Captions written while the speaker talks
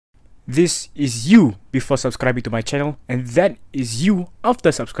This is you before subscribing to my channel, and that is you after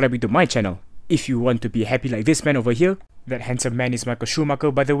subscribing to my channel. If you want to be happy like this man over here, that handsome man is Michael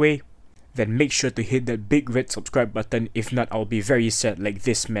Schumacher by the way, then make sure to hit that big red subscribe button. If not, I'll be very sad like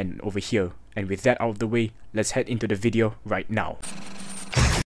this man over here. And with that out of the way, let's head into the video right now.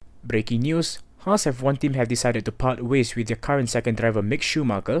 Breaking news, Haas F1 team have decided to part ways with their current second driver Mick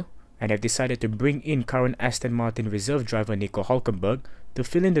Schumacher and have decided to bring in current Aston Martin reserve driver Nico Hülkenberg to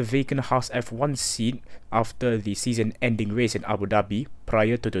fill in the vacant Haas F1 seat after the season-ending race in Abu Dhabi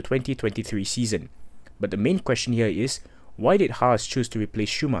prior to the 2023 season. But the main question here is, why did Haas choose to replace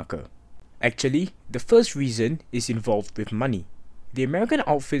Schumacher? Actually, the first reason is involved with money. The American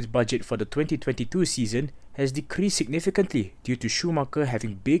outfit's budget for the 2022 season has decreased significantly due to Schumacher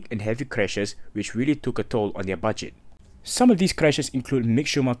having big and heavy crashes which really took a toll on their budget. Some of these crashes include Mick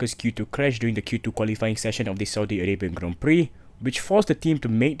Schumacher's Q2 crash during the Q2 qualifying session of the Saudi Arabian Grand Prix, which forced the team to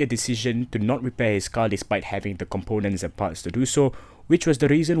make the decision to not repair his car despite having the components and parts to do so, which was the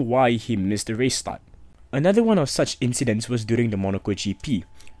reason why he missed the race start. Another one of such incidents was during the Monaco GP.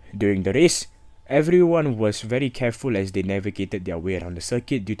 During the race, everyone was very careful as they navigated their way around the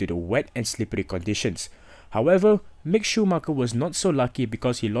circuit due to the wet and slippery conditions. However, Mick Schumacher was not so lucky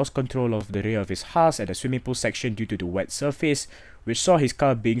because he lost control of the rear of his Haas at the swimming pool section due to the wet surface, which saw his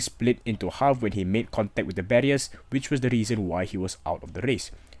car being split into half when he made contact with the barriers, which was the reason why he was out of the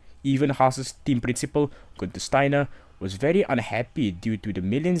race. Even Haas's team principal, Gunther Steiner, was very unhappy due to the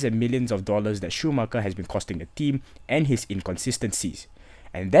millions and millions of dollars that Schumacher has been costing the team and his inconsistencies.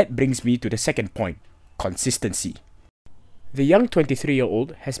 And that brings me to the second point, consistency. The young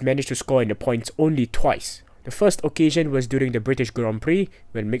 23-year-old has managed to score in the points only twice. The first occasion was during the British Grand Prix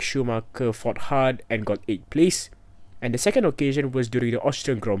when Mick Schumacher fought hard and got 8th place. And the second occasion was during the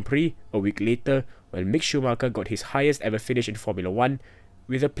Austrian Grand Prix a week later when Mick Schumacher got his highest ever finish in Formula 1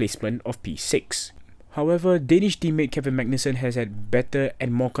 with a placement of P6. However, Danish teammate Kevin Magnussen has had better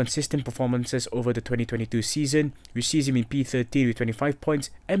and more consistent performances over the 2022 season, which sees him in P13 with 25 points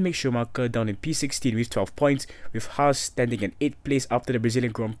and Mick Schumacher down in P16 with 12 points, with Haas standing in 8th place after the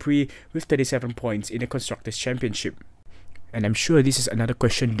Brazilian Grand Prix with 37 points in the Constructors' Championship. And I'm sure this is another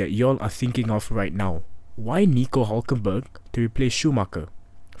question that y'all are thinking of right now. Why Nico Hülkenberg to replace Schumacher?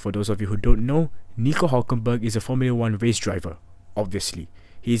 For those of you who don't know, Nico Hülkenberg is a Formula 1 race driver, obviously.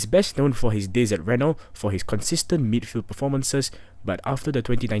 He is best known for his days at Renault for his consistent midfield performances, but after the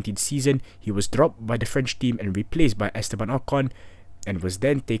 2019 season, he was dropped by the French team and replaced by Esteban Ocon, and was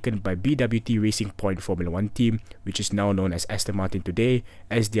then taken by BWT Racing Point Formula 1 team, which is now known as Aston Martin today,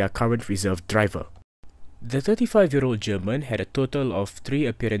 as their current reserve driver. The 35-year-old German had a total of 3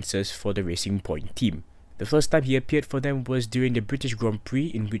 appearances for the Racing Point team. The first time he appeared for them was during the British Grand Prix,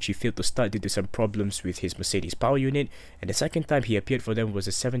 in which he failed to start due to some problems with his Mercedes power unit, and the second time he appeared for them was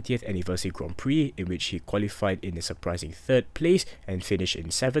the 70th anniversary Grand Prix, in which he qualified in a surprising 3rd place and finished in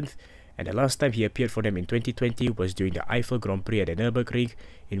 7th, and the last time he appeared for them in 2020 was during the Eiffel Grand Prix at the Nürburgring,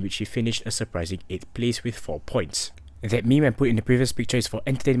 in which he finished a surprising 8th place with 4 points. That meme I put in the previous picture is for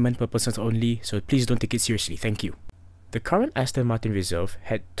entertainment purposes only, so please don't take it seriously, thank you. The current Aston Martin reserve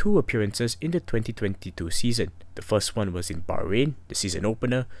had 2 appearances in the 2022 season. The first one was in Bahrain, the season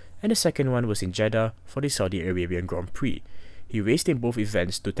opener, and the second one was in Jeddah for the Saudi Arabian Grand Prix. He raced in both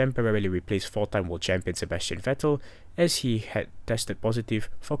events to temporarily replace 4-time world champion Sebastian Vettel, as he had tested positive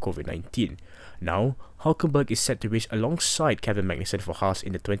for COVID-19. Now, Hülkenberg is set to race alongside Kevin Magnussen for Haas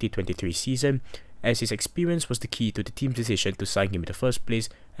in the 2023 season, as his experience was the key to the team's decision to sign him in the first place,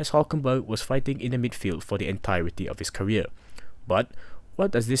 as Hülkenberg was fighting in the midfield for the entirety of his career. But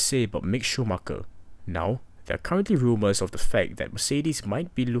what does this say about Mick Schumacher? Now, there are currently rumours of the fact that Mercedes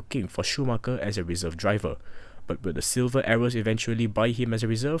might be looking for Schumacher as a reserve driver, but will the Silver Arrows eventually buy him as a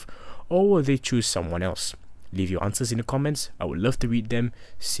reserve, or will they choose someone else? Leave your answers in the comments, I would love to read them.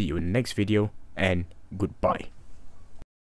 See you in the next video, and goodbye.